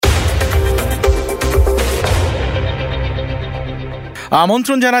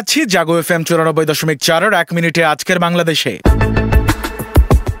আমন্ত্রণ জানাচ্ছি জাগো এফএম 94.4 1 মিনিটে আজকের বাংলাদেশে।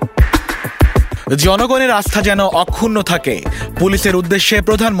 জনগণের আস্থা যেন অক্ষুণ্ণ থাকে, পুলিশের উদ্দেশ্যে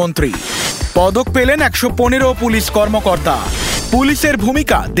প্রধানমন্ত্রী। পদক পেলেন 115 পুলিশ কর্মকর্তা। পুলিশের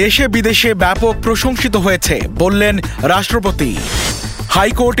ভূমিকা দেশে বিদেশে ব্যাপক প্রশংসিত হয়েছে বললেন রাষ্ট্রপতি।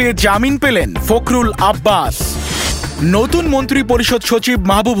 হাইকোর্টে জামিন পেলেন ফখরুল আব্বাস। নতুন মন্ত্রী পরিষদ সচিব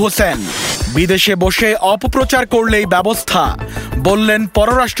মাহবুব হোসেন। বিদেশে বসে অপপ্রচার করলেই ব্যবস্থা বললেন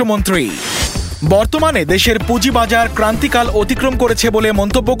পররাষ্ট্রমন্ত্রী। বর্তমানে দেশের পুঁজিবাজার ক্রান্তিকাল অতিক্রম করেছে বলে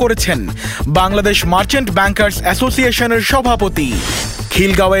মন্তব্য করেছেন বাংলাদেশ মার্চেন্ট ব্যাংকার্স অ্যাসোসিয়েশনের সভাপতি।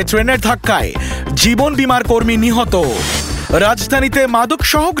 খিলগাঁওয়ে ট্রেনের ধাক্কায় জীবন বীমার কর্মী নিহত। রাজধানীতে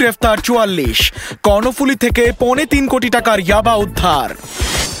মাদকসহ গ্রেফতার 44। কর্ণফুলী থেকে 3.25 কোটি টাকার ইয়াবা উদ্ধার।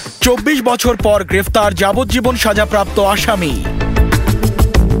 24 বছর পর গ্রেফতার যাবজ্জীবন সাজাপ্রাপ্ত আসামি।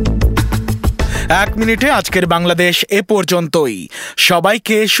 1 মিনিটে আজকের বাংলাদেশ এ পর্যন্তই।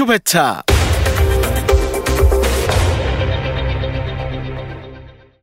 সবাইকে শুভেচ্ছা।